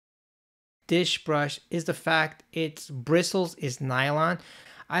dish brush is the fact its bristles is nylon.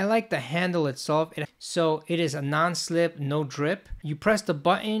 I like the handle itself, so it is a non-slip, no drip. You press the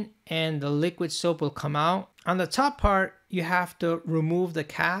button and the liquid soap will come out. On the top part, you have to remove the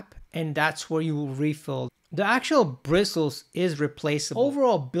cap, and that's where you will refill. The actual bristles is replaceable.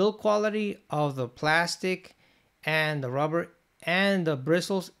 Overall build quality of the plastic and the rubber and the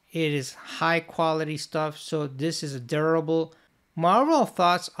bristles, it is high quality stuff, so this is durable. My overall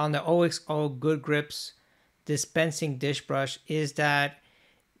thoughts on the OXO Good Grips dispensing dish brush is that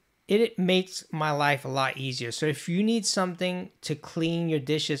it makes my life a lot easier. So if you need something to clean your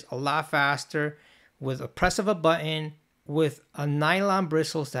dishes a lot faster with a press of a button, with a nylon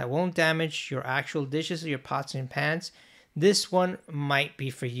bristles that won't damage your actual dishes or your pots and pans, this one might be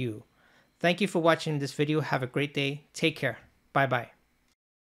for you. Thank you for watching this video. Have a great day. Take care. Bye bye.